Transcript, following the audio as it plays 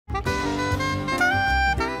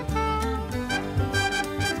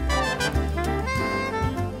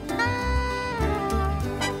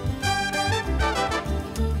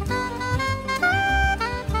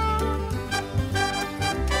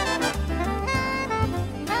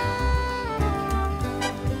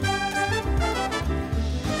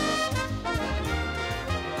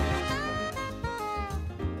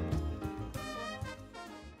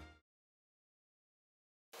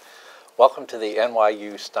Welcome to the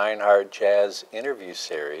NYU Steinhardt Jazz Interview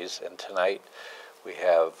Series, and tonight we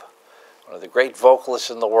have one of the great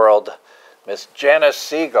vocalists in the world, Miss Janis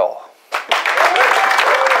Siegel. Thank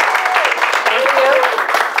you.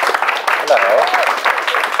 Hello.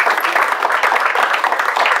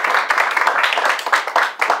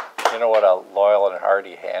 You know what a loyal and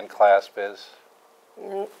hearty hand clasp is?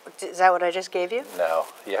 Is that what I just gave you? No,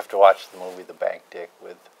 you have to watch the movie The Bank Dick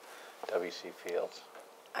with W.C. Fields.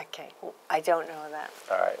 Okay, I don't know that.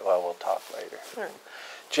 All right, well, we'll talk later. Sure.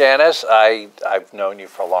 Janis, I've known you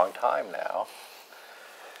for a long time now.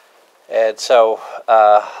 And so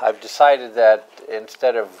I've decided that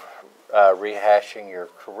instead of rehashing your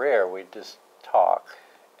career, we just talk.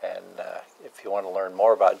 And if you want to learn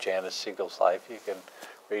more about Janis Siegel's life, you can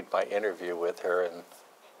read my interview with her in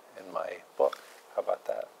my book. How about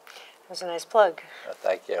that? That was a nice plug.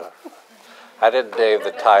 Thank you. I didn't name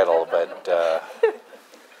the title,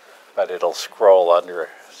 but it'll scroll under.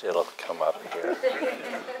 It'll come up here.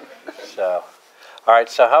 So, all right.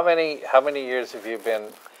 So, how many years have you been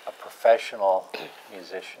a professional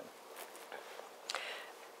musician?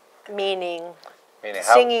 Meaning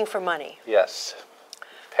how, singing for money. Yes.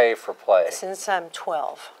 Pay for play. Since I'm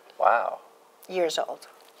 12 Wow. years old.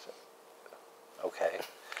 Okay.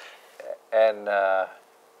 And I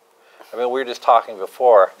mean, we were just talking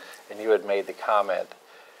before, and you had made the comment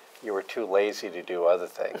you were too lazy to do other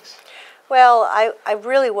things. Well, I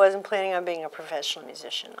really wasn't planning on being a professional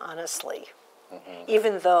musician, honestly. Mm-hmm.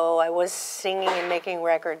 Even though I was singing and making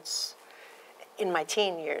records in my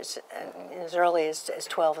teen years, as early as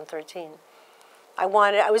 12 and 13. I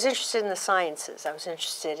was interested in the sciences. I was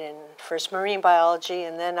interested in first marine biology,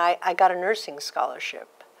 and then I got a nursing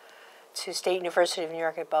scholarship to State University of New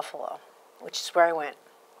York at Buffalo, which is where I went.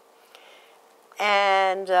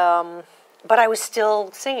 And but I was still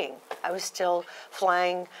singing. I was still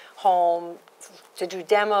flying home to do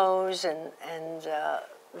demos and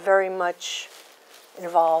very much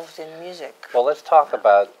involved in music. Well, let's talk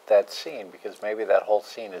about that scene, because maybe that whole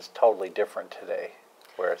scene is totally different today,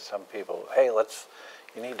 where some people, hey,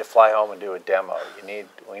 you need to fly home and do a demo. We need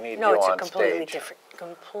you on stage. No, it's a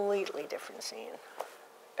completely different scene.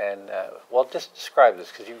 And well, just describe this,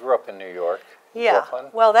 because you grew up in New York. Yeah, Brooklyn.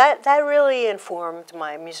 Well, that really informed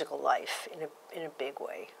my musical life in a big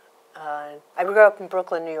way. I grew up in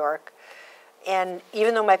Brooklyn, New York, and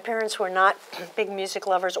even though my parents were not big music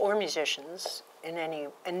lovers or musicians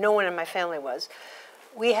and no one in my family was,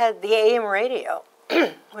 we had the AM radio,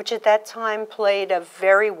 which at that time played a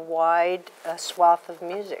very wide swath of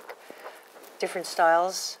music, different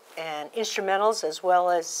styles and instrumentals, as well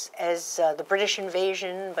as the British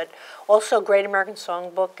Invasion, but also Great American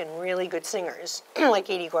Songbook and really good singers like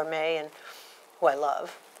Edie Gourmet, and who I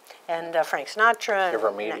love, and Frank Sinatra. Did you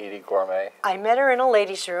ever meet Edie Gourmet? I met her in a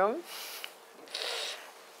ladies' room.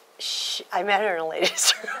 I met her in a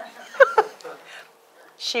ladies' room.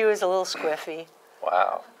 She was a little squiffy.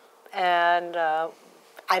 Wow. And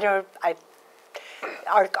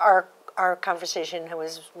our conversation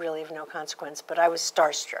was really of no consequence, but I was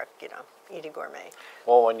starstruck, Edie Gourmet.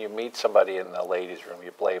 Well, when you meet somebody in the ladies' room,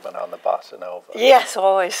 you blame it on the bossa nova. Yes,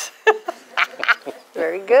 always.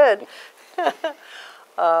 Very good.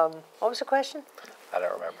 What was the question? I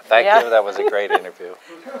don't remember. Thank you. That was a great interview.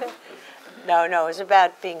 No, it was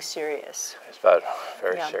about being serious. It's about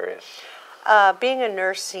very serious. Being a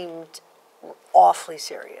nurse seemed awfully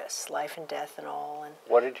serious, life and death and all. And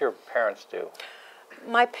what did your parents do?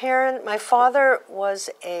 My father was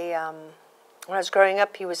when I was growing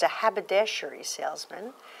up, he was a haberdashery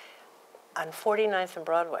salesman on 49th and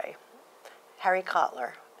Broadway, Harry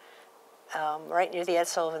Kotler, right near the Ed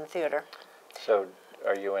Sullivan Theater. So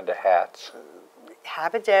are you into hats?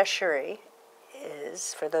 Haberdashery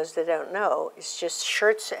is, for those that don't know, is just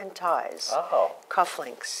shirts and ties,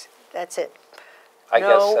 cufflinks. That's it. I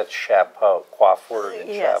guess that's chapeau, coiffure and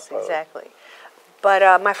chapeau. Yes, exactly.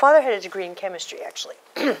 But my father had a degree in chemistry, actually,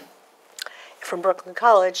 from Brooklyn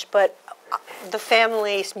College. But the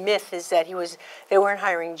family myth is that they weren't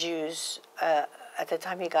hiring Jews at the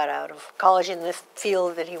time he got out of college in the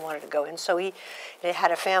field that he wanted to go in. So he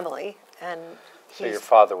had a family, and so your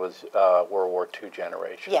father was World War II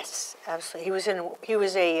generation. Yes, absolutely. He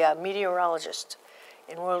was a meteorologist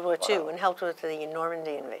in World War II and helped with the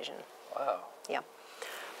Normandy invasion. Wow. Yeah.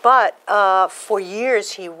 But for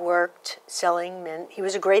years he worked selling men. He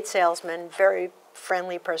was a great salesman, very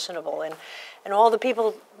friendly, personable, and all the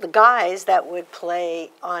guys that would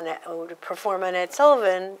would perform on Ed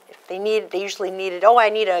Sullivan, if they usually needed, I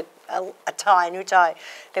need a new tie.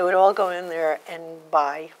 They would all go in there and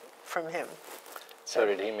buy from him. So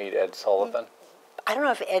did he meet Ed Sullivan? I don't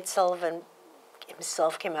know if Ed Sullivan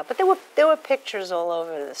himself came out. But there were pictures all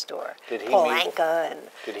over the store. Did he Paul meet, Anka and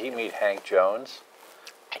Did he meet Hank Jones?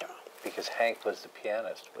 I don't know. Because Hank was the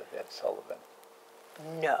pianist with Ed Sullivan.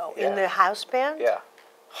 No, Yeah. in the house band. Yeah.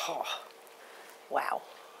 Oh, wow.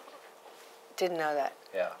 Didn't know that.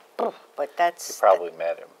 Yeah. But that's You probably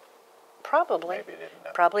met him. probably. Maybe didn't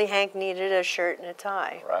know. Probably Hank needed a shirt and a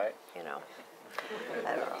tie. Right. You know,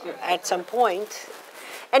 I don't know, at some point.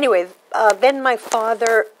 Anyway, then my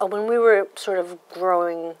father, when we were sort of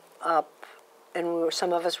growing up, and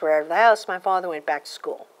some of us were out of the house, my father went back to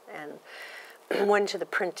school and went to the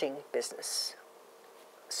printing business.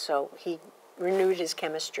 So he renewed his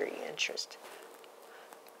chemistry interest.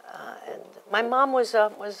 And my mom was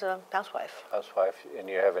a housewife. Housewife. And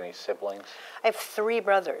you have any siblings? I have 3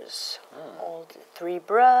 brothers, old 3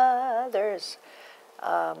 brothers.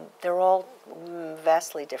 They're all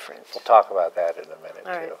vastly different. We'll talk about that in a minute,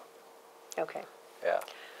 All right. too. Okay. Yeah.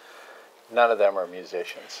 None of them are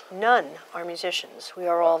musicians. None are musicians. We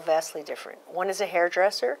are all vastly different. One is a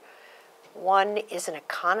hairdresser, one is an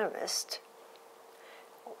economist,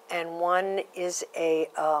 and one is a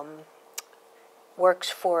works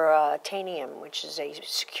for Tanium, which is a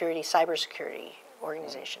cybersecurity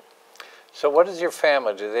organization. So what is your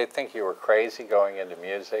family? Do they think you were crazy going into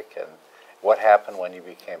music? And what happened when you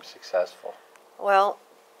became successful? Well,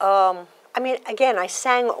 I mean, again, I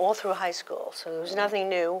sang all through high school, so there was nothing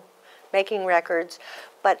new, making records,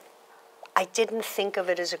 but I didn't think of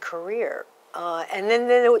it as a career. And then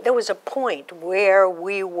there was a point where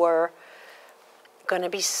we were going to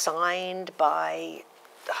be signed by,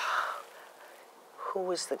 who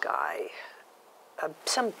was the guy?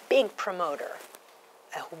 Some big promoter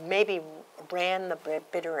who maybe ran the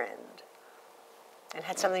bitter end and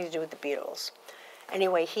had something to do with the Beatles.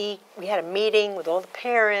 Anyway, we had a meeting with all the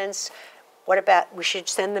parents. What about, we should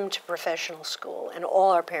send them to professional school? And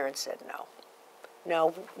all our parents said no.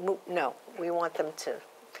 No, we want them to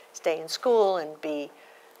stay in school and be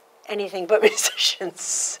anything but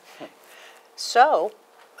musicians. So,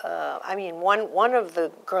 I mean, one of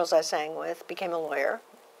the girls I sang with became a lawyer,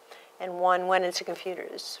 and one went into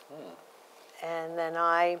computers. And then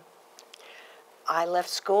I left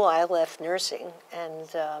school, I left nursing, and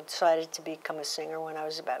decided to become a singer when I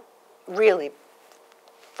was about, really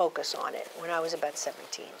focus on it, when I was about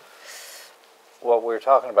 17. Well, we were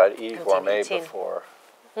talking about Edie Gourmet 18. before.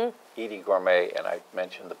 Edie Gourmet, and I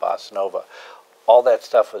mentioned the Bossa Nova. All that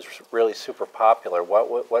stuff was really super popular.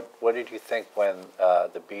 What did you think when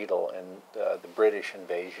the Beatles and the British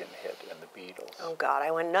invasion hit and the Beatles? Oh God,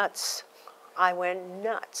 I went nuts.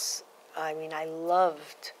 I mean, I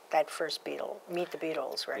loved that first Meet the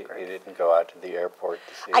Beatles record. You didn't go out to the airport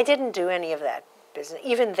to see I them? didn't do any of that business.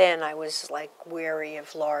 Even then, I was like wary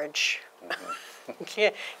of large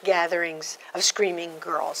gatherings of screaming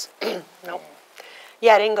girls. Nope.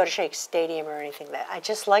 Yeah, I didn't go to Shea Stadium or anything like that. I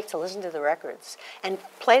just liked to listen to the records and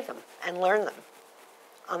play them and learn them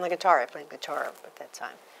on the guitar. I played guitar at that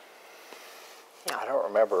time. Yeah. I don't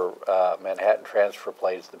remember Manhattan Transfer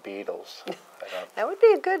plays the Beatles. That would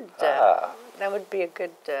be a good. That would be a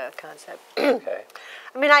good concept. Okay.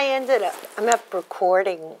 I mean, I ended up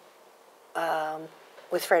recording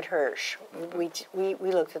with Fred Hirsch. We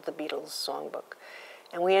looked at the Beatles songbook,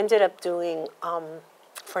 and we ended up doing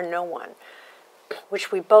For No One,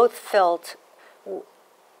 which we both felt that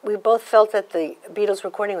the Beatles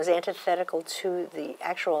recording was antithetical to the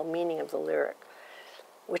actual meaning of the lyric,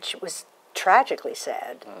 which was tragically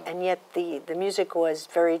sad, and yet the music was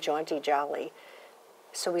very jaunty, jolly.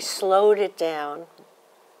 So we slowed it down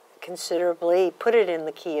considerably, put it in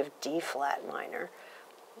the key of D flat minor,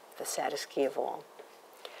 the saddest key of all,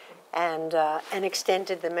 and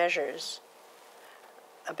extended the measures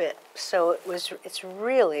a bit. So it's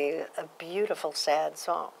really a beautiful, sad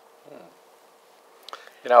song.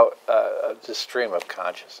 You know, the stream of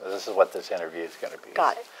consciousness. This is what this interview is going to be.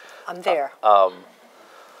 Got it. I'm there.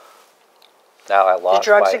 Now I lost. The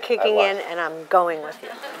drugs are kicking in, and I'm going with you.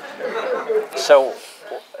 So,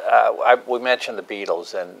 we mentioned the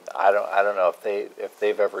Beatles, and I don't know if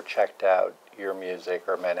they've ever checked out your music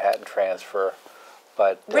or Manhattan Transfer,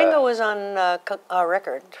 but Ringo was on a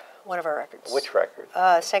record, one of our records. Which record?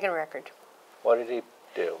 Second record. What did he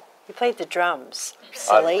do? He played the drums.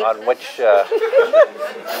 Silly. On which?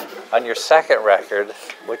 On your second record,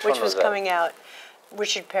 which one was that? Coming out.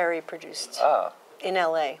 Richard Perry produced in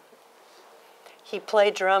L.A. He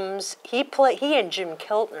played drums. He and Jim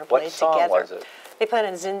Keltner played What song together. was it? They played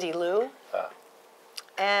on Zindy Lou,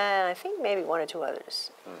 and I think maybe one or two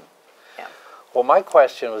others. Yeah. Well, my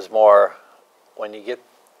question was more when you get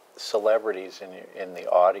celebrities in the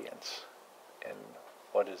audience, and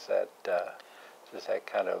what is that? Does that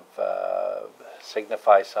kind of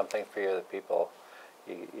signify something for you, that people,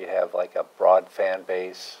 you have like a broad fan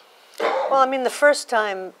base? Well, I mean, the first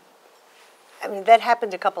time, I mean, that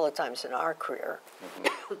happened a couple of times in our career.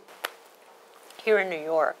 Here in New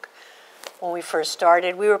York, when we first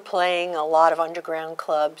started, we were playing a lot of underground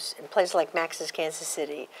clubs in places like Max's Kansas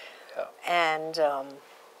City, and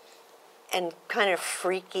kind of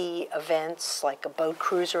freaky events like a boat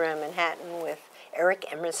cruise around Manhattan with Eric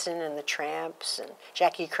Emerson and the Tramps and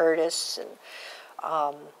Jackie Curtis, and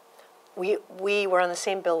we were on the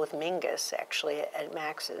same bill with Mingus actually at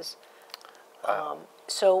Max's. Wow.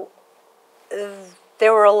 So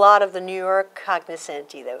there were a lot of the New York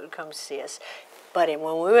cognoscenti that would come see us. But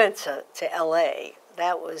when we went to L.A.,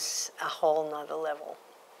 that was a whole nother level.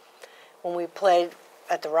 When we played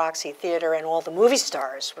at the Roxy Theater and all the movie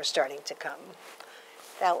stars were starting to come,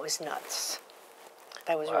 that was nuts.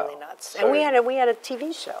 That was really nuts. So and we had a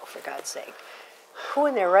TV show, for God's sake. Who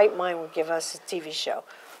in their right mind would give us a TV show?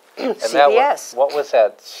 And CBS. What was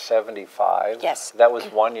that, 75? Yes. That was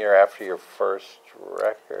 1 year after your first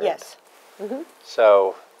record? Yes.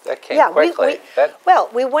 So that came quickly. Well,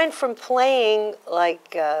 we went from playing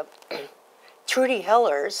like Trudy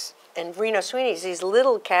Heller's and Reno Sweeney's, these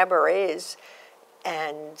little cabarets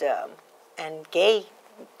and gay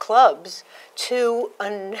clubs, to a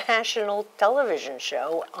national television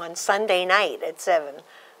show on Sunday night at 7.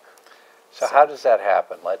 So how does that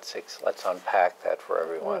happen? Let's unpack that for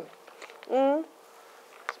everyone.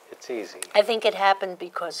 It's easy. I think it happened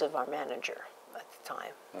because of our manager at the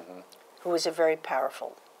time, who was a very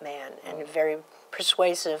powerful man and a very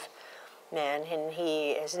persuasive man, and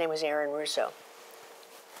his name was Aaron Russo.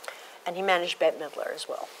 And he managed Bette Midler as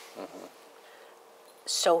well.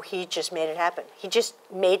 So he just made it happen. He just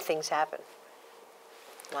made things happen.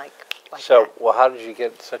 Like so, that. Well, how did you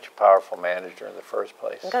get such a powerful manager in the first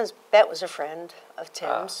place? Because Bette was a friend of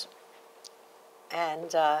Tim's.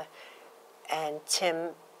 And Tim,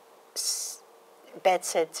 Bette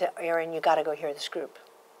said to Aaron, "You got to go hear this group."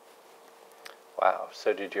 Wow.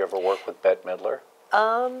 So did you ever work with Bette Midler?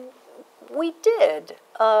 We did.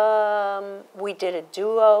 We did a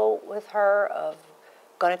duo with her of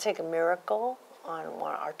Gonna Take a Miracle on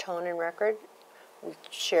our Tonin record. We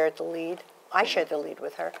shared the lead. I shared the lead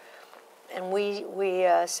with her. And we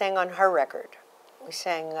sang on her record. We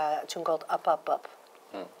sang a tune called Up, Up, Up.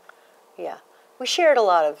 Yeah. We shared a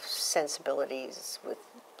lot of sensibilities with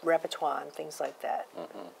repertoire and things like that.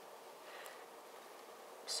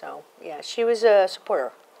 So, yeah, she was a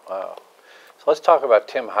supporter. Wow. So let's talk about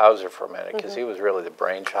Tim Hauser for a minute, because he was really the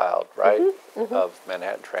brainchild, right, of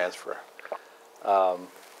Manhattan Transfer. How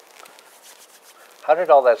did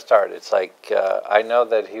all that start? It's like, I know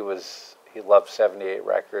that he loved 78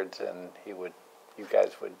 records, and you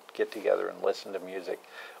guys would get together and listen to music.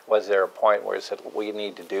 Was there a point where he said, we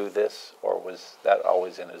need to do this, or was that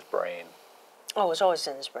always in his brain? Oh, it was always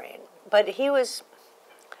in his brain. But he was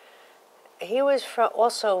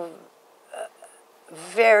also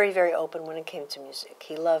very, very open when it came to music.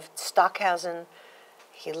 He loved Stockhausen,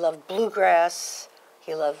 he loved bluegrass,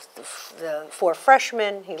 he loved the Four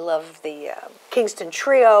Freshmen, he loved the Kingston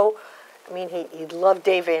Trio. I mean, he loved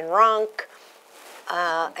Dave Van Ronk,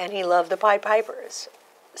 and he loved the Pied Pipers.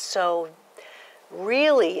 So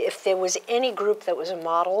really, if there was any group that was a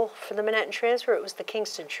model for the Manhattan Transfer, it was the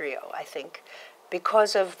Kingston Trio, I think,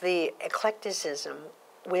 because of the eclecticism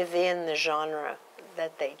within the genre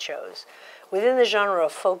that they chose. Within the genre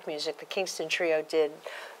of folk music, the Kingston Trio did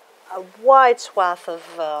a wide swath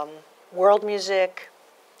of world music,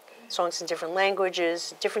 songs in different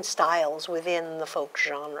languages, different styles within the folk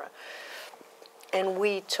genre. And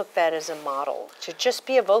we took that as a model, to just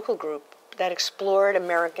be a vocal group that explored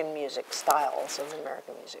American music, styles of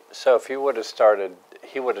American music. So if he would have started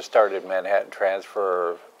Manhattan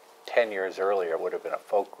Transfer 10 years earlier, it would have been a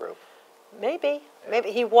folk group. Maybe. Yeah.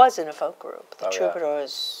 Maybe. He was in a folk group, the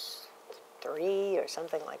Troubadours 3 or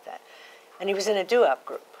something like that. And he was in a doo-wop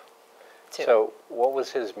group, too. So what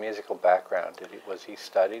was his musical background? Was he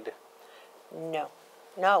studied? No.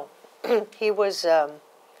 He was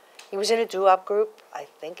in a doo-wop group, I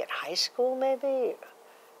think at high school maybe,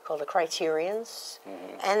 called the Criterions.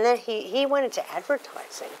 And then he went into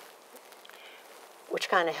advertising, which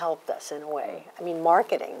kind of helped us in a way. I mean,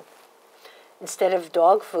 marketing. Instead of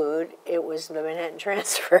dog food, it was the Manhattan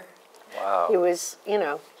Transfer. Wow. He was,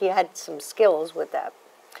 he had some skills with that.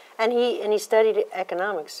 And he studied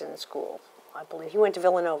economics in school, I believe. He went to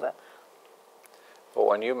Villanova. But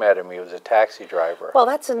when you met him, he was a taxi driver. Well,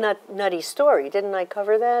 that's a nutty story. Didn't I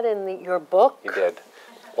cover that in your book? You did.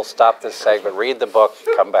 We'll stop this segment, read the book,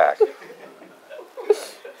 come back.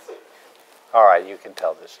 All right, you can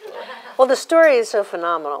tell this story. Well, the story is so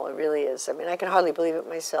phenomenal. It really is. I mean, I can hardly believe it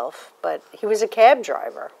myself. But he was a cab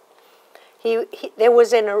driver. There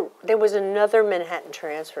was another Manhattan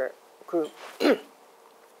Transfer group that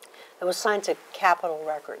was signed to Capitol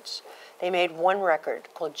Records. They made one record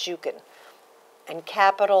called Jukin, and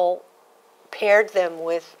Capitol paired them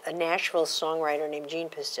with a Nashville songwriter named Gene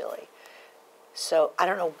Pistilli. So I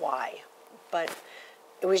don't know why, but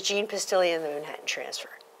it was Gene Pistilli and the Manhattan Transfer.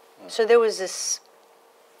 So there was this.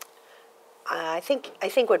 I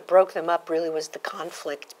think what broke them up really was the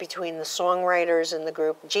conflict between the songwriters in the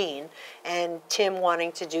group, Gene, and Tim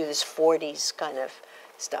wanting to do this 40s kind of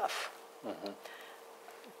stuff. Mm-hmm.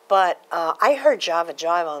 But I heard Java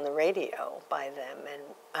Jive on the radio by them and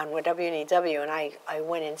on WNEW, and I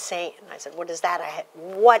went insane. I said, "What is that?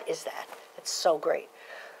 What is that? It's so great."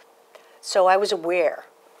 So I was aware,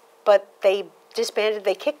 but they disbanded.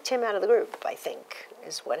 They kicked Tim out of the group, I think,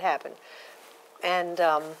 is what happened, and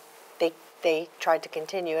they tried to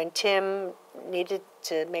continue. And Tim needed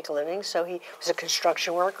to make a living, so he was a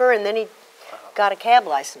construction worker, and then he got a cab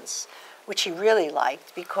license, which he really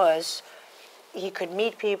liked because he could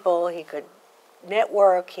meet people, he could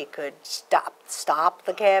network, he could stop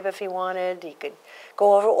the cab if he wanted, he could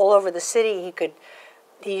go all over the city.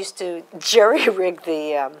 He used to jerry-rig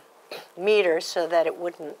the meter so that it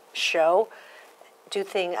wouldn't show.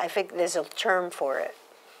 I think there's a term for it,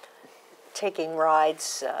 taking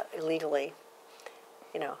rides illegally.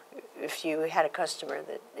 You know, if you had a customer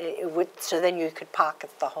that it would, so then you could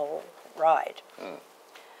pocket the whole ride. Mm.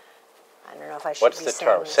 I don't know if I should. What's be the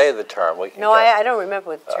saying term? this. Say the term. We can no, I don't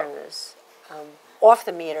remember what the term is. Off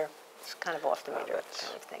the meter. It's kind of off the meter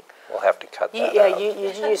kind of thing. We'll have to cut that Yeah, out.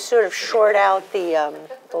 you sort of short out the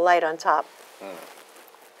light on top. Mm.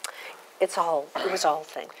 It was a whole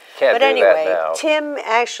thing. Can't but do anyway, that now. Tim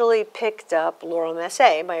actually picked up Laurel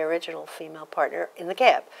Massey, my original female partner, in the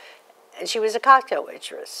cab. And she was a cocktail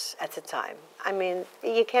waitress at the time. I mean,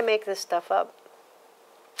 you can't make this stuff up.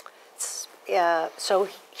 So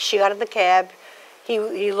she got in the cab.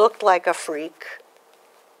 He looked like a freak.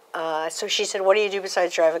 So she said, "What do you do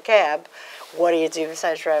besides drive a cab? What do you do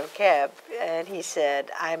besides drive a cab?" And he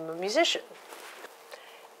said, "I'm a musician."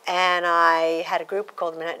 And I had a group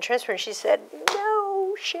called Manhattan Transfer, and she said,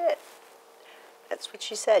 "No shit." That's what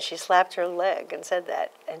she said. She slapped her leg and said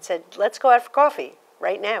that, and said, "Let's go out for coffee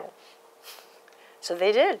right now." So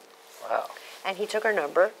they did. Wow. And he took her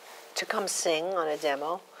number to come sing on a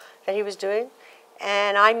demo that he was doing,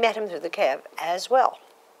 and I met him through the cab as well,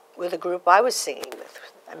 with a group I was singing with.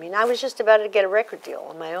 I mean, I was just about to get a record deal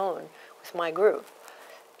on my own with my group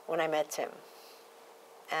when I met Tim.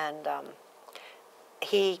 And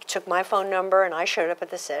he took my phone number, and I showed up at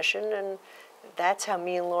the session, and that's how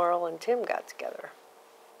me and Laurel and Tim got together.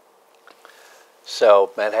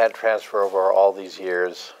 So, Manhattan Transfer over all these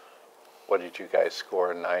years, what did you guys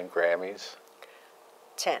score? 9 Grammys?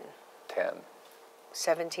 10. 10.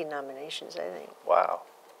 17 nominations, I think. Wow.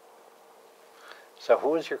 So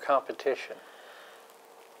who was your competition?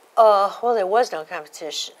 Well, there was no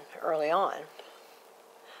competition early on.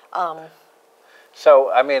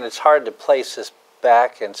 So, I mean, it's hard to place this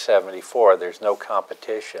back in '74. There's no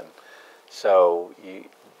competition. So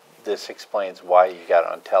this explains why you got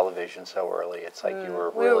on television so early. It's like you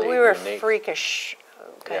were really we were unique. a freakish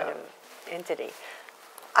kind of entity.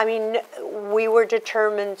 I mean, we were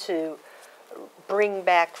determined to bring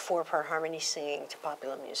back 4-part harmony singing to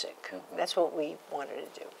popular music. Mm-hmm. That's what we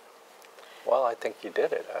wanted to do. Well, I think you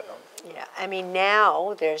did it. Yeah, I mean,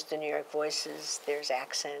 now there's the New York Voices, there's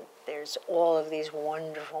Accent, there's all of these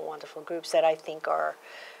wonderful, wonderful groups that I think are,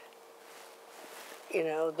 you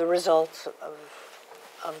know, the result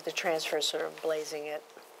of the transfer sort of blazing it.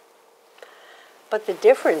 But the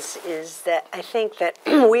difference is that I think that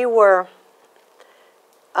we were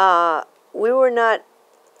not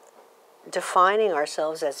defining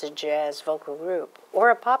ourselves as a jazz vocal group or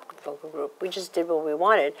a pop vocal group. We just did what we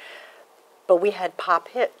wanted. But we had pop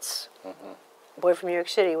hits. Mm-hmm. Boy from New York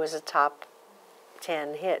City was a top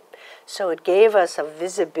 10 hit. So it gave us a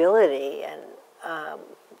visibility and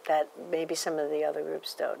that maybe some of the other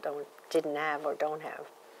groups didn't have or don't have.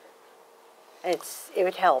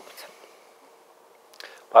 It helped.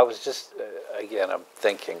 I was just, again, I'm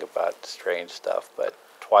thinking about strange stuff, but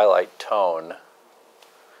Twilight Tone,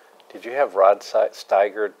 did you have Rod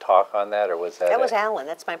Steiger talk on that, or was that? That was Alan.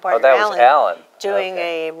 That's my partner. Oh, that was Alan. Doing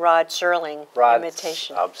a Rod Serling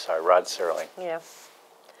imitation. I'm sorry, Rod Serling. Yeah.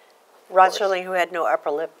 Rod Serling, who had no upper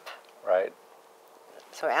lip. Right.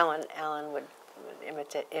 So Alan would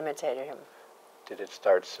imitate him. Did it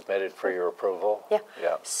start submitted for your approval? Yeah.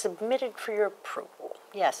 Yeah. Submitted for your approval.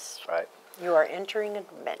 Yes. Right. You are entering a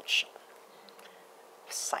dimension.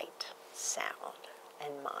 sight, sound,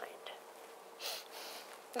 and mind.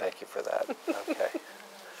 Thank you for that. Okay.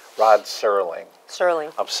 Rod Serling.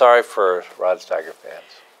 Serling. I'm sorry for Rod Steiger fans.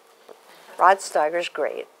 Rod Steiger's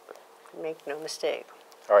great. Make no mistake.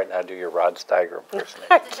 All right, now do your Rod Steiger impersonation.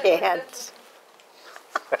 I can't.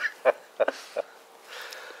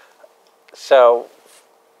 So,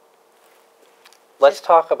 let's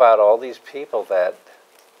talk about all these people that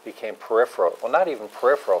became peripheral. Well, not even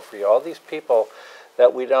peripheral for you. All these people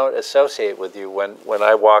that we don't associate with you. When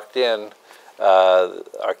I walked in,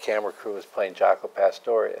 our camera crew was playing Jaco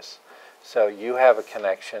Pastorius. So you have a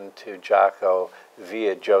connection to Jaco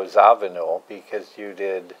via Joe Zawinul because you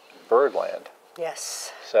did Birdland.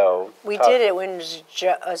 Yes. So we did it when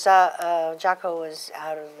Jaco was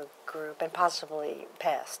out of the group and possibly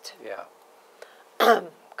passed. Yeah.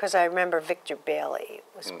 Because I remember Victor Bailey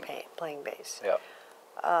was playing bass. Yeah.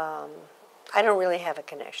 I don't really have a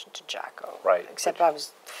connection to Jaco. Right. Except I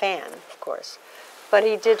was a fan, of course. But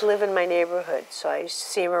he did live in my neighborhood, so I used to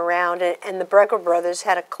see him around. And the Brecker brothers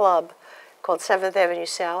had a club called 7th Avenue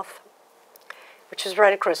South, which was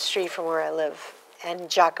right across the street from where I live. And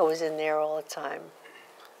Jaco was in there all the time.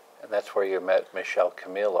 And that's where you met Michel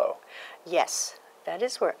Camilo. Yes, that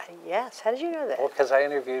is where, yes. How did you know that? Well, because I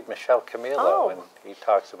interviewed Michel Camilo, and he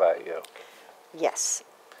talks about you. Yes.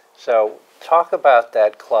 So talk about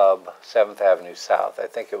that club, 7th Avenue South. I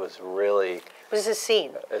think it was really... It was a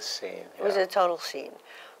scene. A scene, yeah. It was a total scene.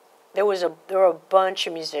 There were a bunch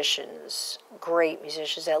of musicians, great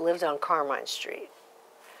musicians, that lived on Carmine Street,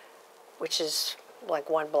 which is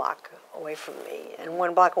like 1 block away from me, and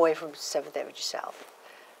 1 block away from 7th Avenue South.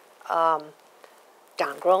 Don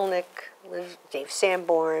Grolnick lived, Dave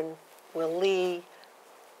Sanborn, Will Lee,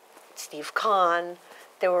 Steve Kahn.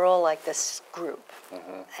 They were all like this group.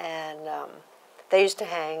 And they used to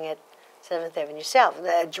hang at 7th Avenue South.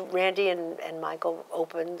 Randy and Michael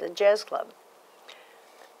opened the jazz club.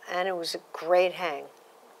 And it was a great hang.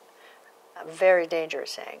 A very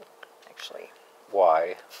dangerous hang, actually.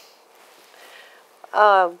 Why?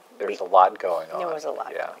 There's a lot going on. There was a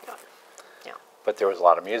lot yeah. going on. Yeah. But there was a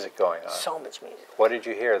lot of music going on. So much music. What did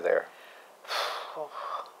you hear there?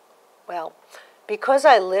 Well, because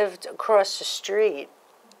I lived across the street,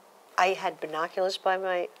 I had binoculars by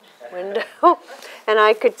my window, and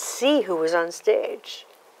I could see who was on stage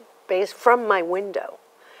based from my window.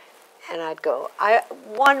 And I'd go.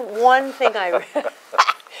 One thing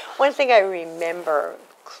I remember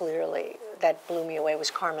clearly that blew me away was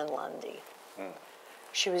Carmen Lundy.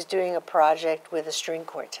 She was doing a project with a string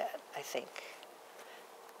quartet, I think.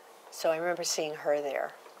 So I remember seeing her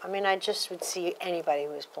there. I mean, I just would see anybody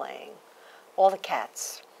who was playing. All the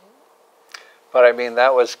Cats. But I mean,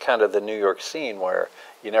 that was kind of the New York scene where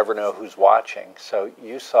you never know who's watching. So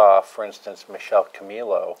you saw, for instance, Michel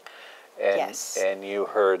Camilo, and, yes. And you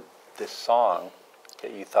heard this song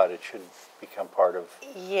that you thought it should become part of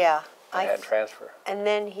Manhattan Transfer. And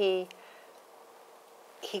then he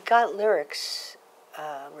got lyrics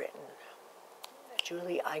written.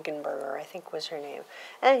 Julie Eigenberger, I think was her name.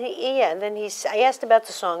 And I asked about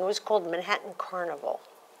the song. It was called Manhattan Carnival,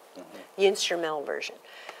 the instrumental version.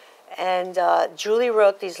 And Julie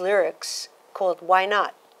wrote these lyrics called Why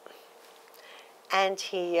Not? And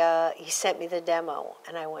he sent me the demo,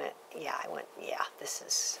 and I went, yeah,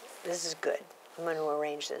 this is good. I'm going to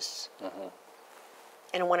arrange this.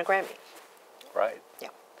 And it won a Grammy. Right. Yeah.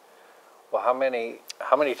 Well, how many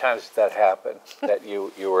times did that happen? That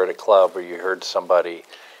you were at a club or you heard somebody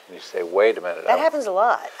and you say, wait a minute. That happens a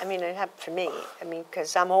lot. I mean, it happened for me. I mean,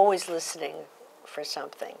 because I'm always listening for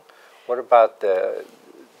something. What about the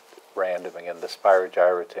random again, the Spyro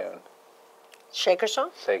Gyra tune? Shaker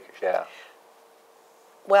song? Shaker, yeah.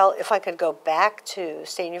 Well, if I could go back to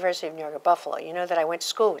State University of New York at Buffalo, you know that I went to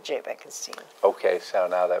school with Jay Beckenstein. Okay, so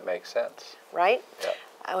now that makes sense. Right? Yeah.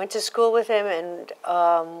 I went to school with him, and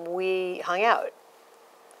we hung out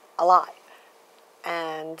a lot.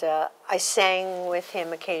 And I sang with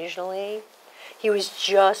him occasionally. He was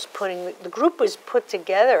just the group was put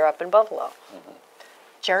together up in Buffalo.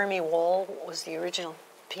 Jeremy Wall was the original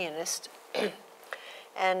pianist.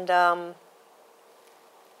 And I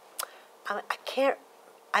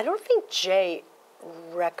don't think Jay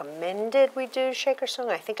recommended we do Shaker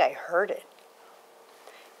Song. I think I heard it.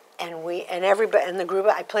 And everybody and the group,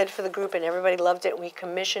 I played for the group, and everybody loved it. And we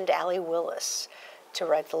commissioned Allie Willis to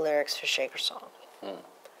write the lyrics for Shaker Song.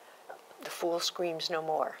 The Fool Screams No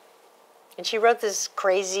More. And she wrote this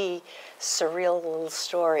crazy, surreal little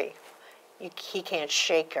story. He can't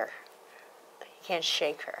shake her. He can't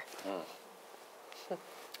shake her.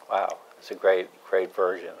 Wow, it's a great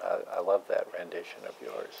version. I love that rendition of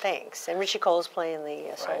yours. Thanks. And Richie Cole's playing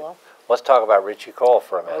the solo. Right. Let's talk about Richie Cole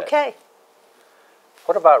for a minute. Okay.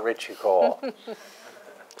 What about Richie Cole?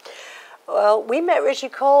 Well, we met Richie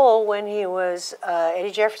Cole when he was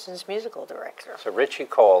Eddie Jefferson's musical director. So Richie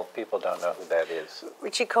Cole, people don't know who that is.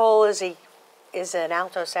 Richie Cole is an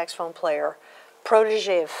alto saxophone player,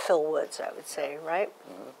 protege of Phil Woods, I would say, right?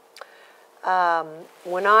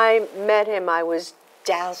 When I met him, I was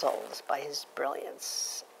dazzled by his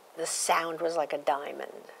brilliance. The sound was like a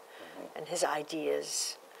diamond, and his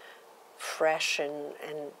ideas fresh and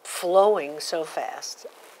flowing so fast.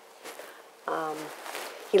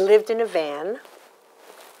 He lived in a van.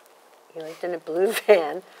 He lived in a blue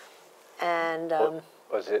van, and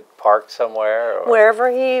Was it parked somewhere? Or?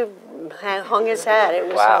 wherever he hung his hat, it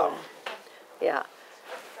was Wow. home. Yeah,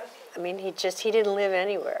 I mean, he didn't live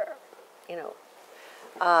anywhere, you know.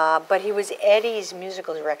 But he was Eddie's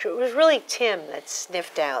musical director. It was really Tim that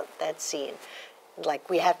sniffed out that scene. Like,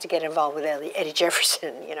 we have to get involved with Eddie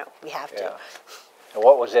Jefferson, you know, we have to. Yeah. And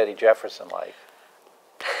what was Eddie Jefferson like?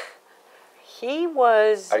 He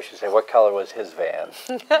was... I should say, what color was his van?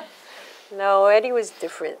 No, Eddie was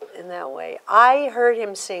different in that way. I heard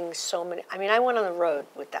him sing so many... I mean, I went on the road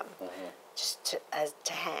with them just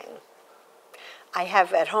to hang.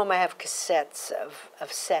 At home I have cassettes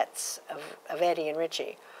of sets of Eddie and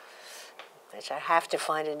Richie, which I have to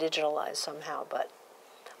find and digitalize somehow, but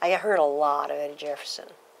I heard a lot of Eddie Jefferson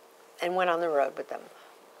and went on the road with them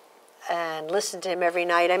and listened to him every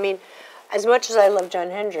night. I mean, as much as I love Jon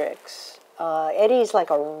Hendricks, Eddie's like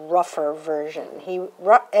a rougher version.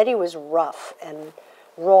 Eddie was rough and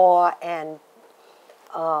raw and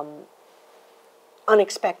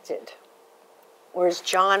unexpected, whereas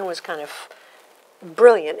John was kind of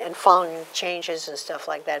brilliant and following changes and stuff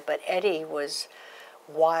like that, but Eddie was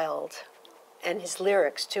wild, and his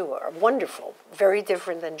lyrics too are wonderful, very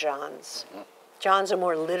different than John's. John's are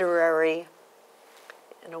more literary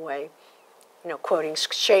in a way, you know, quoting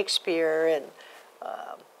Shakespeare and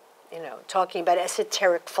you know, talking about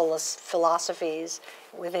esoteric philosophies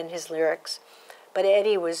within his lyrics, but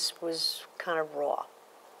Eddie was kind of raw.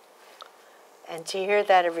 And to hear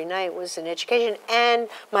that every night was an education. And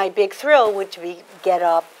my big thrill would to get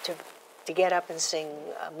up and sing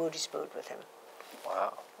Moody's Mood with him.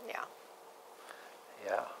 Wow. Yeah.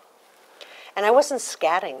 Yeah. And I wasn't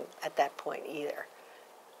scatting at that point either.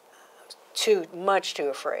 I was much too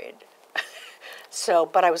afraid.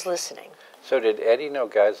 But I was listening. So did Eddie know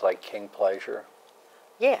guys like King Pleasure?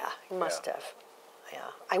 Yeah, he must have. Yeah.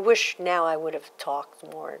 I wish now I would have talked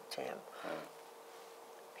more to him.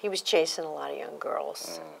 He was chasing a lot of young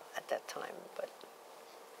girls at that time, but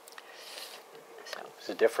so. It was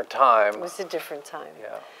a different time. It was a different time.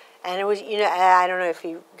 Yeah. And it was, you know, I don't know if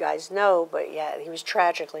you guys know, but yeah, he was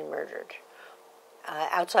tragically murdered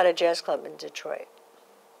outside a jazz club in Detroit.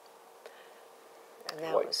 And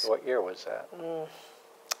that What year was that?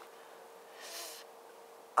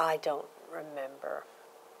 I don't remember.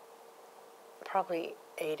 Probably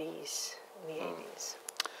 80s, in the 80s.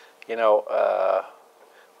 You know,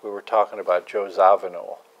 we were talking about Joe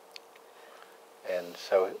Zawinul. And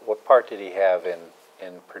so what part did he have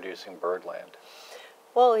in producing Birdland?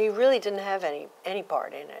 Well, he really didn't have any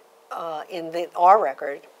part in it, in our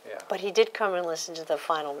record. Yeah. But he did come and listen to the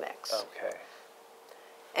final mix. Okay.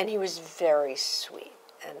 And he was very sweet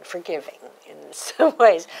and forgiving in some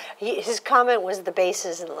ways. His comment was, the bass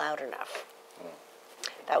isn't loud enough.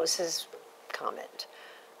 That was his comment.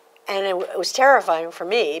 And it was terrifying for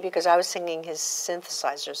me because I was singing his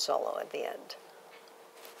synthesizer solo at the end.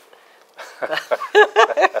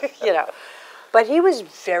 You know. But he was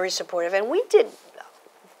very supportive, and we did a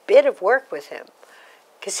bit of work with him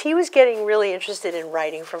because he was getting really interested in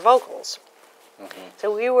writing for vocals.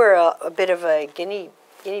 So we were a bit of a guinea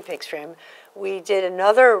pigs for him. We did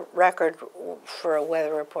another record for a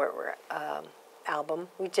Weather Report album.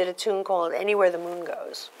 We did a tune called Anywhere the Moon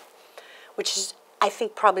Goes, which is, I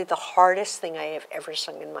think, probably the hardest thing I have ever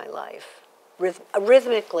sung in my life.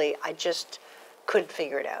 Rhythmically, I just couldn't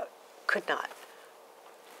figure it out. Could not.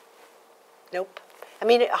 Nope. I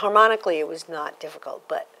mean, harmonically, it was not difficult,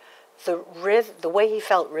 but the way he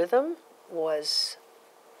felt rhythm was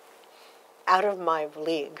out of my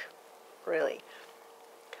league, really.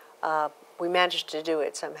 We managed to do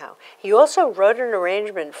it somehow. He also wrote an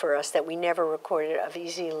arrangement for us that we never recorded of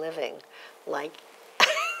Easy Living. Like,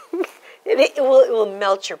 it will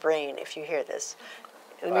melt your brain if you hear this.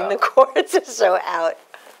 I mean, the chords are so out.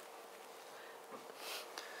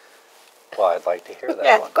 Well, I'd like to hear that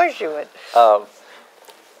Yeah, one. of course you would.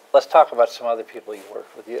 Let's talk about some other people you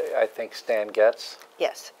worked with. I think Stan Getz.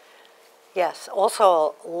 Yes. Yes,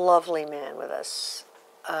 also a lovely man with us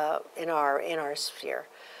in our sphere.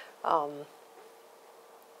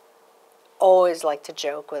 always liked to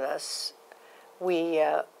joke with us. We,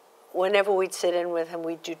 whenever we'd sit in with him,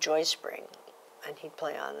 we'd do Joy Spring, and he'd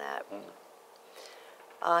play on that.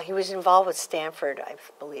 He was involved with Stanford, I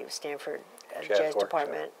believe, Stanford Jazz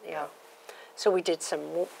Department. Yeah. So we did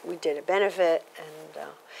a benefit,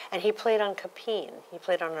 and he played on Capine. He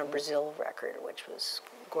played on a Brazil record, which was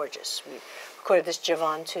gorgeous. We recorded this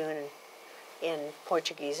Javon tune in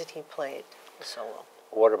Portuguese, and he played the solo.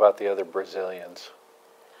 What about the other Brazilians?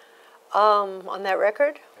 On that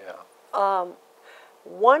record? Yeah.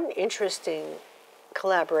 One interesting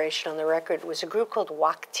collaboration on the record was a group called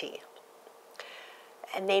Wakti.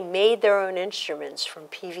 And they made their own instruments from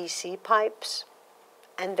PVC pipes,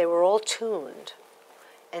 and they were all tuned.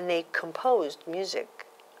 And they composed music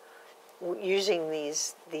using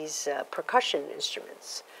these percussion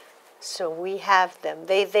instruments. So we have them.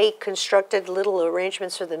 They constructed little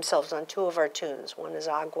arrangements for themselves on two of our tunes. One is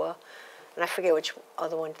Agua, and I forget which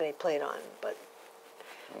other one they played on, but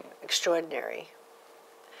extraordinary.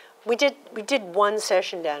 We did one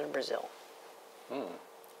session down in Brazil.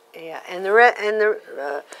 Yeah, and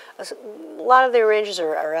a lot of the arrangers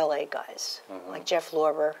are LA guys, like Jeff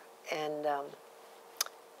Lorber and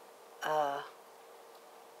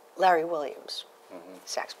Larry Williams,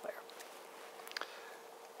 sax player.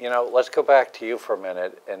 You know, let's go back to you for a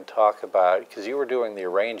minute and talk about, because you were doing the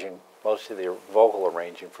arranging, most of the vocal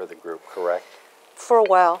arranging for the group, correct? For a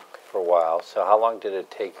while. For a while. So how long did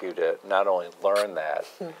it take you to not only learn that,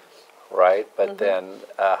 right, but then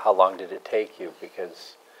how long did it take you?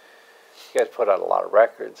 Because you guys put out a lot of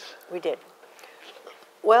records. We did.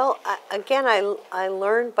 Well, again, I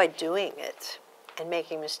learned by doing it and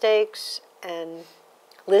making mistakes and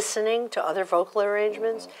listening to other vocal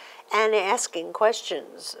arrangements and asking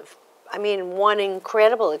questions. I mean, one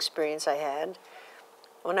incredible experience I had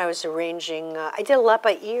when I was arranging, I did a lot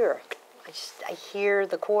by ear. I hear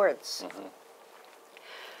the chords.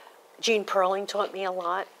 Gene Perling taught me a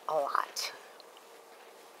lot,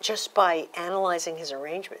 just by analyzing his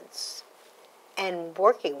arrangements and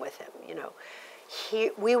working with him, you know.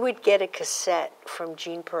 We would get a cassette from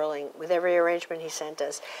Gene Perling with every arrangement he sent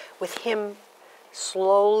us, with him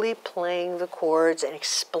slowly playing the chords and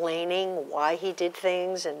explaining why he did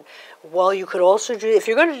things, and well, you could also do, if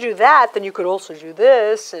you're going to do that, then you could also do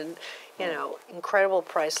this, and you know, incredible,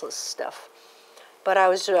 priceless stuff. But I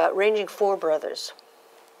was arranging Four Brothers.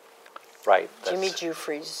 Right. Jimmy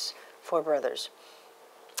Giuffre's Four Brothers,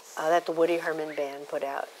 that the Woody Herman Band put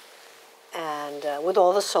out, and with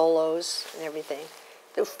all the solos and everything.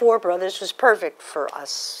 The Four Brothers was perfect for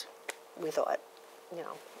us, we thought, you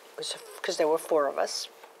know, because there were four of us.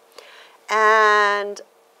 And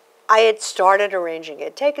I had started arranging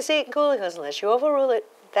it. Take a seat and cool, because unless you overrule it,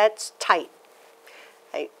 that's tight.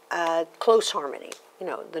 Close harmony. You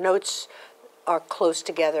know, the notes are close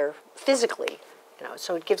together physically, you know,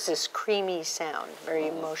 so it gives this creamy sound, very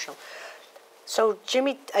emotional. So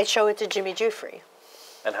I show it to Jimmy Giuffre.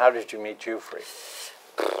 And how did you meet Giuffre?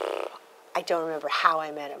 I don't remember how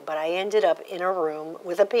I met him, but I ended up in a room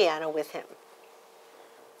with a piano with him.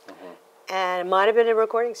 And it might have been a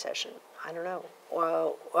recording session, I don't know,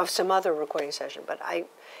 or some other recording session, but I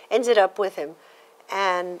ended up with him,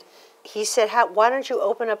 and he said, why don't you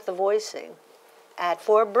open up the voicing at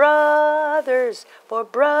Four Brothers,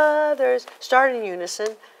 start in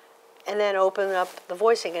unison, and then open up the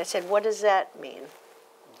voicing. And I said, what does that mean?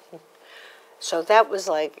 So that was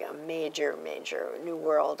like a major, major new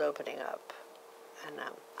world opening up. And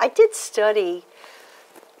I did study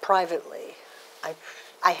privately.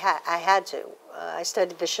 I had to. I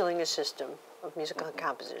studied the Schillinger system of musical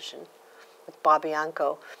composition with Bob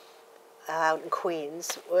Bianco out in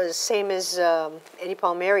Queens. It was the same as Eddie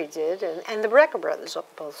Palmieri did, and the Brecker brothers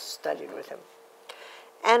both studied with him.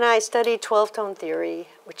 And I studied 12-tone theory,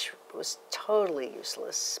 which was totally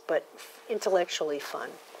useless, but intellectually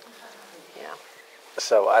fun. Yeah.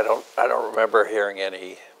 So I don't remember hearing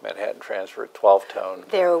any Manhattan Transfer 12-tone.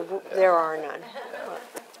 There are none. Yeah.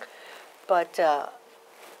 But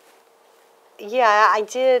yeah, I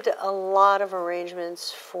did a lot of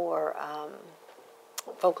arrangements for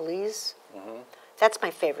vocalist. That's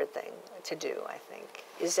my favorite thing to do, I think,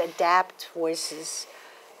 is adapt voices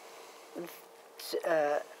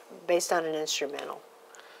based on an instrumental.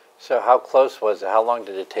 So how close was it? How long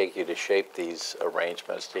did it take you to shape these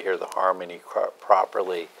arrangements, to hear the harmony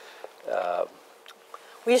properly?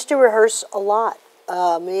 We used to rehearse a lot.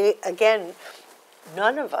 Again,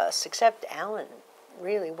 none of us, except Alan,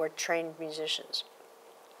 really were trained musicians.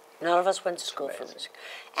 None of us went to school for music.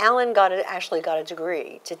 Alan actually got a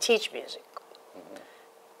degree to teach music.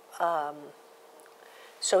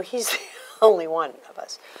 So he's the only one of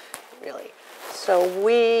us, really. So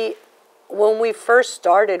we when we first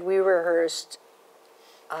started, we rehearsed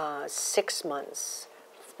 6 months.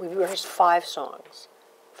 We rehearsed 5 songs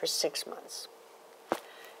for 6 months.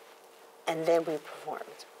 And then we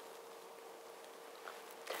performed.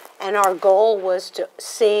 And our goal was to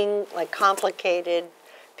sing like complicated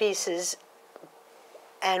pieces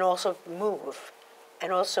and also move.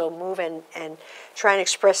 And try and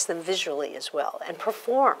express them visually as well. And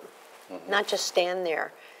perform, not just stand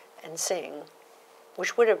there and sing,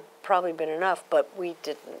 which would have probably been enough, but we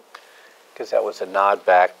didn't. Because that was a nod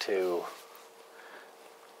back to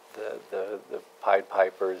the Pied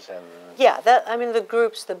Pipers and... Yeah, I mean, the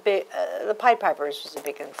groups, the Pied Pipers was a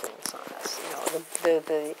big influence on us. You know,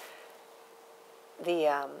 the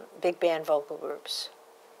big band vocal groups.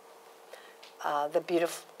 The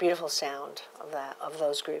beautiful sound of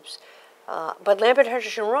those groups, but Lambert,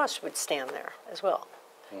 Hendricks, and Ross would stand there as well.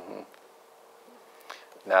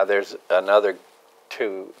 Now there's another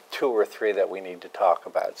two or three that we need to talk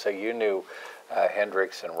about. So you knew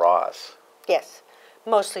Hendricks and Ross. Yes,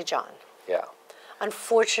 mostly John. Yeah.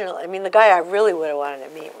 Unfortunately, I mean, the guy I really would have wanted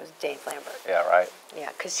to meet was Dave Lambert. Yeah, right.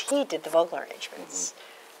 Yeah, because he did the vocal arrangements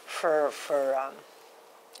for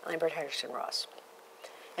Lambert, Hendricks, and Ross.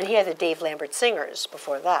 And he had the Dave Lambert Singers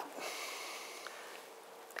before that.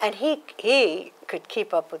 And he could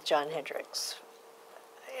keep up with John Hendricks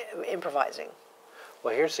improvising.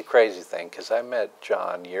 Well, here's the crazy thing, because I met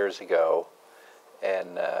John years ago,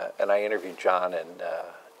 and I interviewed John and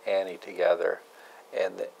Annie together,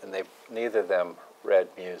 and they neither of them read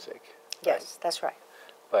music. Yes, right? that's right.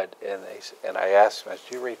 But and I asked him,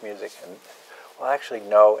 "Do you read music?" And well, actually,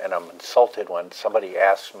 no. And I'm insulted when somebody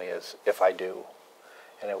asks me as if I do.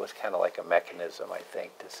 And it was kind of like a mechanism, I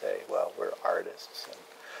think, to say, well, we're artists.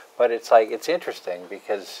 But it's like, it's interesting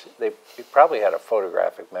because he probably had a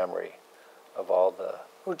photographic memory of all the...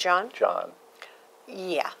 Who, John? John.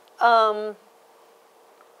 Yeah.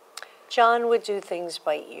 John would do things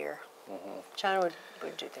by ear. John would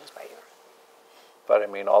do things by ear. But I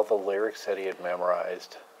mean, all the lyrics that he had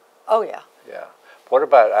memorized. Oh, yeah. Yeah. What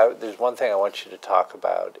about, there's one thing I want you to talk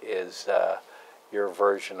about is your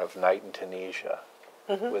version of Night in Tunisia.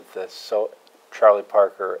 With the Charlie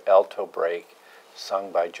Parker alto break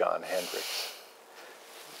sung by John Hendricks.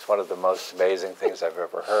 It's one of the most amazing things I've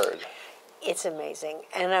ever heard. It's amazing.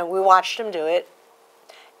 And we watched him do it.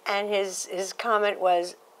 And his comment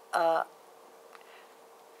was,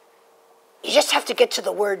 you just have to get to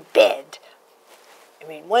the word bed. I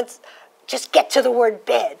mean, just get to the word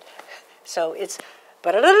bed. So it's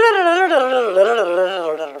for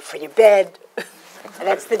your bed. And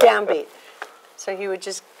that's the downbeat. So he would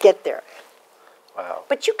just get there. Wow.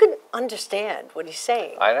 But you can understand what he's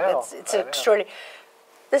saying. I know. It's extraordinary.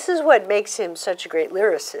 This is what makes him such a great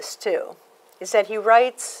lyricist, too, is that he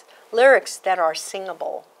writes lyrics that are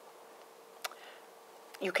singable.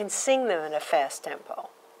 You can sing them in a fast tempo,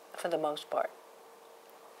 for the most part.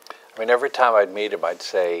 I mean, every time I'd meet him, I'd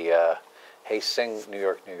say, hey, sing New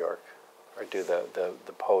York, New York, or do the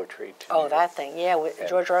poetry to Oh, that thing, yeah, with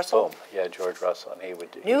George Russell. Boom, yeah, George Russell, and he would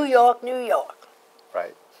do... New York, New York.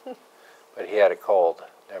 Right. But he had a cold,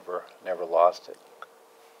 never lost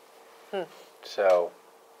it. So,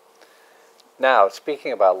 now,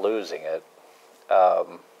 speaking about losing it,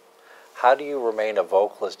 how do you remain a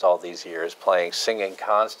vocalist all these years, singing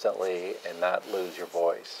constantly and not lose your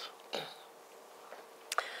voice?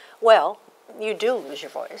 Well, you do lose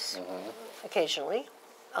your voice occasionally.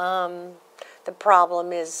 The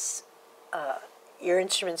problem is your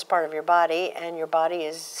instrument's part of your body, and your body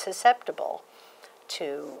is susceptible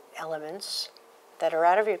to elements that are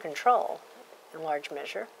out of your control in large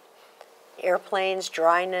measure. Airplanes,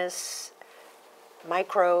 dryness,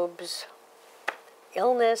 microbes,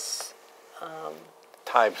 illness.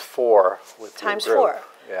 Times 4 with Times your group.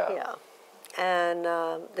 4, Yeah. And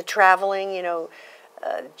the traveling,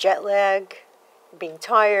 jet lag, being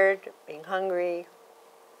tired, being hungry,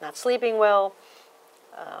 not sleeping well.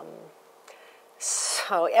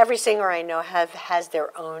 So every singer I know has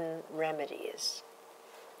their own remedies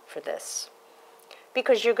for this.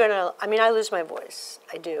 Because you're going to, I lose my voice.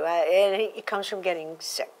 I do. And it comes from getting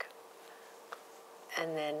sick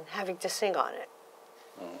and then having to sing on it.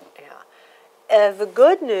 Yeah. The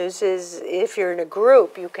good news is if you're in a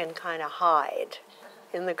group, you can kind of hide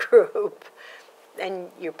in the group.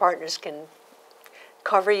 And your partners can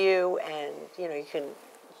cover you, and, you can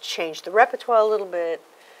change the repertoire a little bit.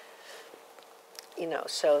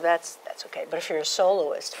 So that's okay. But if you're a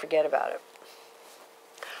soloist, forget about it.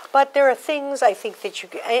 But there are things I think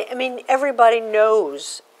that everybody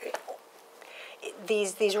knows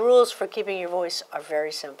these rules for keeping your voice are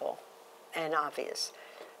very simple and obvious.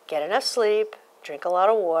 Get enough sleep, drink a lot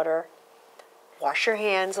of water, wash your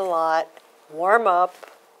hands a lot, warm up,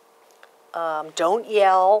 don't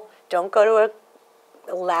yell, don't go to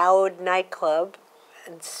a loud nightclub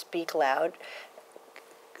and speak loud,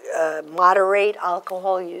 moderate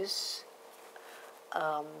alcohol use,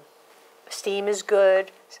 steam is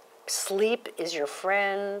good, sleep is your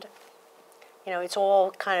friend. You know, it's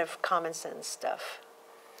all kind of common sense stuff.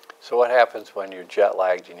 So what happens when you're jet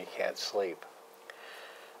lagged and you can't sleep?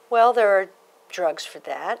 Well, there are drugs for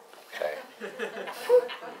that. Okay.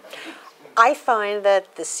 I find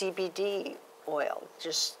that the CBD oil,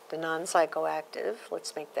 just the non-psychoactive,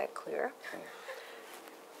 let's make that clear,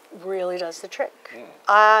 really does the trick.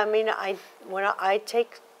 I mean, when I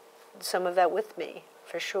take some of that with me,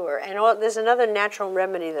 for sure. And there's another natural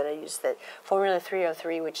remedy that I use, that Formula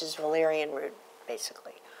 303, which is valerian root,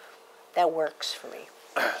 basically. That works for me.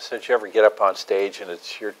 So did you ever get up on stage and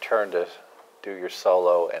it's your turn to do your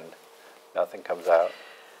solo and nothing comes out?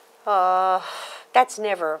 That's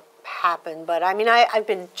never happened, but I mean, I've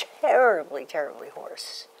been terribly, terribly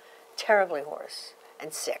hoarse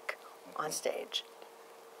and sick on stage.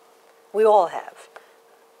 We all have,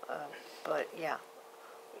 but yeah,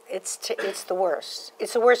 it's the worst.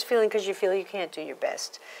 It's the worst feeling because you feel you can't do your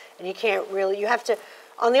best, and you can't really. You have to.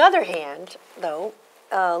 On the other hand, though,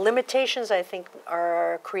 limitations I think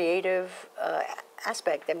are a creative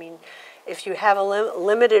aspect. I mean, if you have a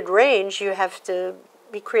limited range, you have to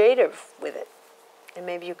be creative with it, and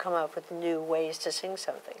maybe you come up with new ways to sing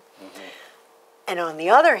something. Mm-hmm. And on the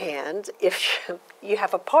other hand, if you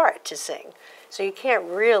have a part to sing, so you can't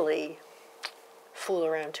really fool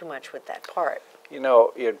around too much with that part. You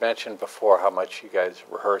know, you had mentioned before how much you guys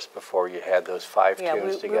rehearsed before you had those five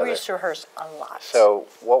tunes together. Yeah, we used to rehearse a lot. So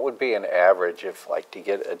what would be an average if, like, to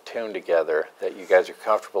get a tune together that you guys are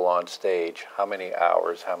comfortable on stage, how many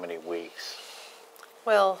hours, how many weeks?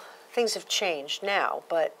 Well, things have changed now,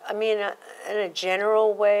 but I mean, in a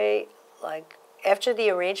general way, like, after the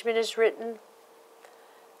arrangement is written,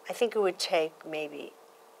 I think it would take maybe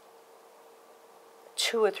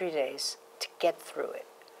 2 or 3 days to get through it.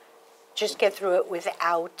 Just get through it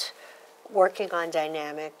without working on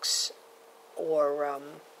dynamics or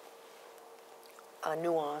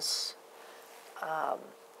nuance.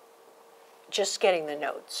 Just getting the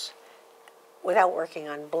notes without working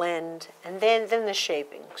on blend, and then the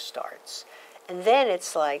shaping starts. And then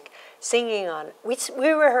it's like singing on, we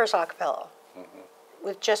rehearse a cappella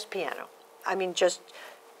with just piano. I mean, just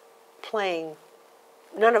playing,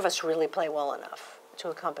 none of us really play well enough to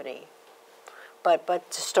accompany. But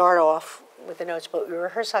to start off with the notes, but we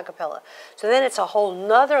rehearse a cappella. So then it's a whole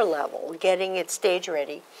nother level, getting it stage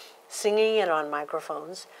ready, singing it on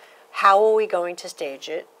microphones. How are we going to stage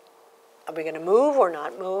it? Are we going to move or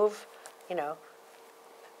not move? You know.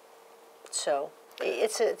 So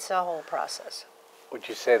it's a whole process. Would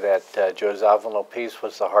you say that Joe Zawinul piece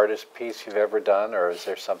was the hardest piece you've ever done, or is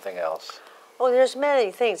there something else? Oh, there's many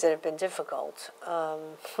things that have been difficult.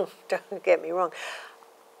 Don't get me wrong.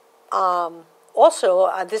 Also,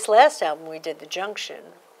 this last album we did, The Junction,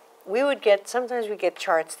 sometimes we get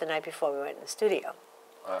charts the night before we went in the studio.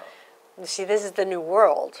 Wow. You see, this is the new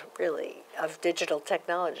world, really, of digital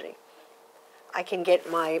technology. I can get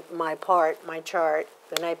my chart,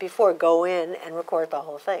 the night before, go in and record the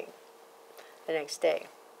whole thing the next day,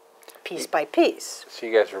 piece by piece. So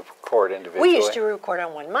you guys record individually? We used to record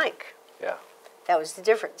on one mic. Yeah. That was the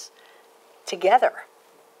difference. Together.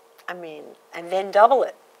 I mean, and then double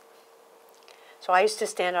it. So I used to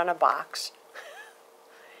stand on a box,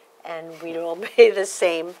 and we'd all be the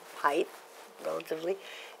same height, relatively,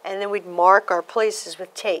 and then we'd mark our places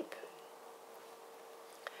with tape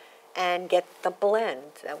and get the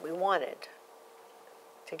blend that we wanted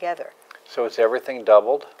together. So is everything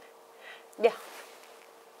doubled? Yeah.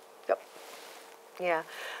 Yep. Yeah.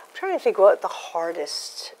 I'm trying to think what the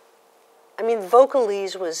hardest... I mean,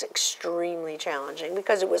 vocalese was extremely challenging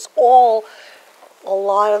because it was all... a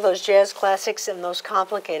lot of those jazz classics and those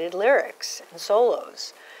complicated lyrics and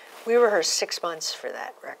solos. We rehearsed 6 months for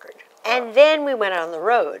that record. Wow. And then we went on the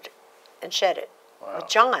road and shed it with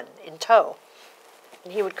John in tow.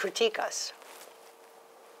 And he would critique us.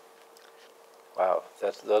 Wow,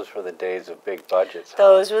 those were the days of big budgets.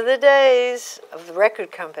 Those were the days of the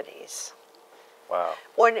record companies. Wow.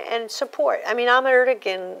 And support. I mean, Ahmet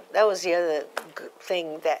Ertegun, that was the other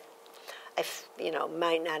thing that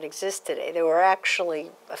might not exist today. There were actually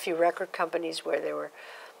a few record companies where there were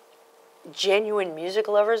genuine music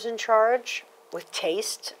lovers in charge with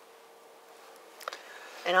taste.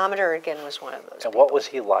 And Ahmet Ertegun was one of those. And what was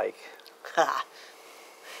he like?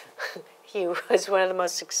 He was one of the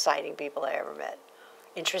most exciting people I ever met,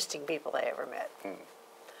 interesting people I ever met.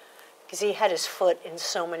 because he had his foot in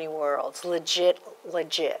so many worlds, legit.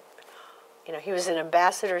 You know, he was an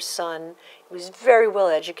ambassador's son. He was very well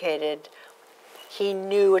educated. He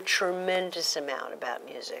knew a tremendous amount about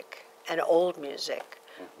music and old music,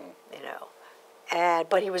 you know.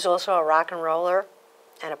 But he was also a rock and roller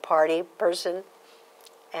and a party person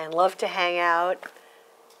and loved to hang out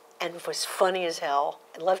and was funny as hell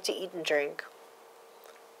and loved to eat and drink.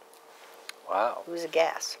 Wow. He was a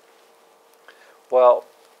gas. Well,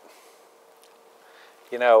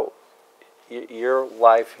 you know, your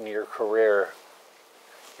life and your career,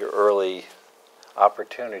 your early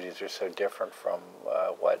opportunities are so different from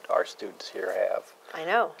what our students here have. I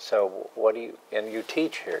know. So what do you, and you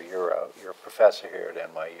teach here, you're a professor here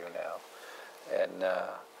at NYU now, and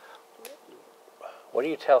what do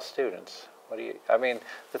you tell students? What do you, I mean,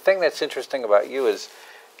 the thing that's interesting about you is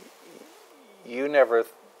you never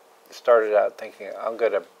started out thinking, I'm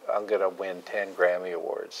gonna win 10 Grammy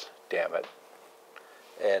Awards, damn it.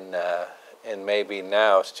 And maybe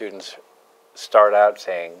now students start out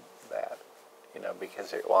saying that, you know,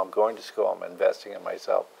 because well, I'm going to school, I'm investing in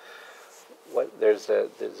myself. There's a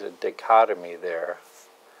dichotomy there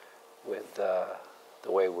with the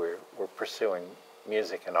way we're pursuing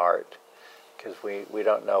music and art, because we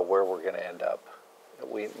don't know where we're going to end up.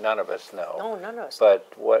 None of us know. No, none of us. But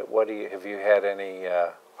what do you, have you had any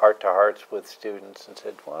heart-to-hearts with students and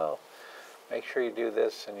said, well, make sure you do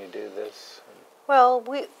this and you do this? Well,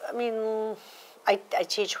 I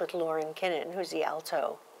teach with Lauren Kinnan, who's the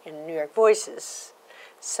alto in New York Voices,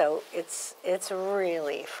 so it's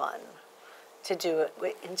really fun to do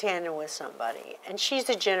it in tandem with somebody. And she's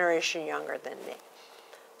a generation younger than me.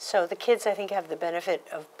 So the kids, I think, have the benefit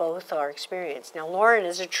of both our experience. Now, Lauren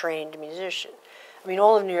is a trained musician. I mean,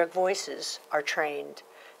 all of New York Voices are trained.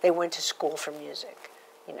 They went to school for music,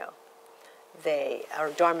 you know. Or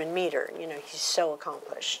Darman Meter, you know, he's so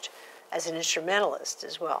accomplished as an instrumentalist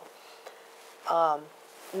as well.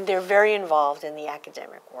 They're very involved in the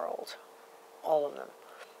academic world, all of them.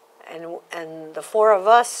 And the four of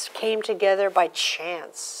us came together by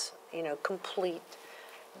chance, you know, complete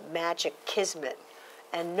magic kismet.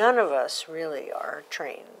 And none of us really are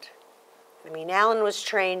trained. I mean, Alan was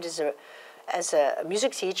trained as a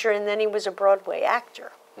music teacher, and then he was a Broadway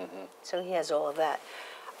actor. So he has all of that.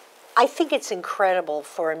 I think it's incredible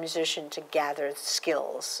for a musician to gather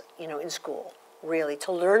skills, you know, in school, really,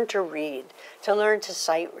 to learn to read, to learn to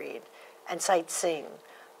sight read and sight sing,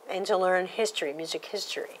 and to learn history, music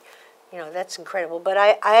history. You know, that's incredible. But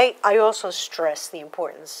I also stress the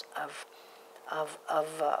importance of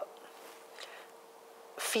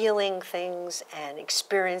feeling things and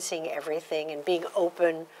experiencing everything and being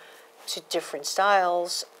open to different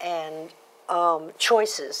styles and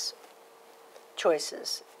choices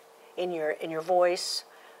in your voice,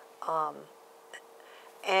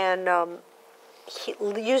 and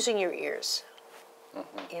using your ears,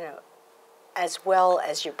 you know, as well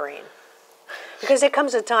as your brain, because there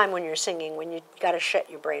comes a time when you're singing when you got to shut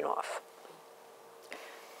your brain off.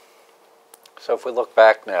 So if we look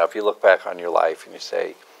back now, if you look back on your life and you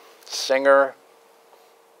say, singer,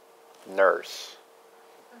 nurse,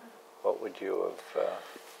 what would you have?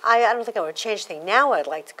 I don't think I would change anything. Now I'd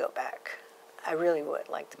like to go back. I really would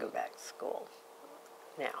like to go back to school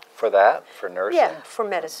now. For that? For nursing? Yeah, for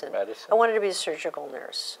medicine. Medicine? I wanted to be a surgical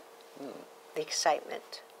nurse. The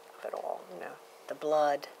excitement of it all, you know, the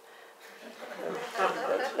blood,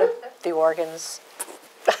 the organs.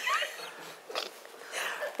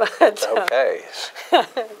 But, okay.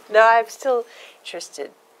 no, I'm still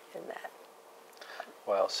interested in that.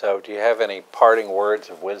 Well, so do you have any parting words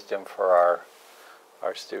of wisdom for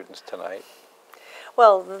our students tonight?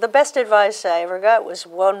 Well, the best advice I ever got was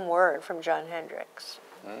one word from Jon Hendricks,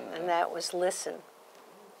 and that was listen.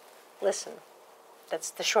 Listen. That's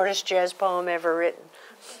the shortest jazz poem ever written.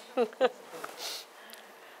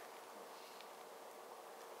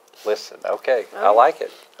 Listen, okay. I like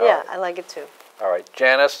it. Yeah, I like it too. All right,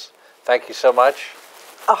 Janis, thank you so much.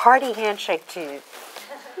 A hearty handshake to you.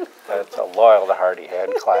 That's a loyal to hearty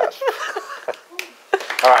hand clasp.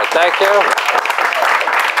 All right, thank you.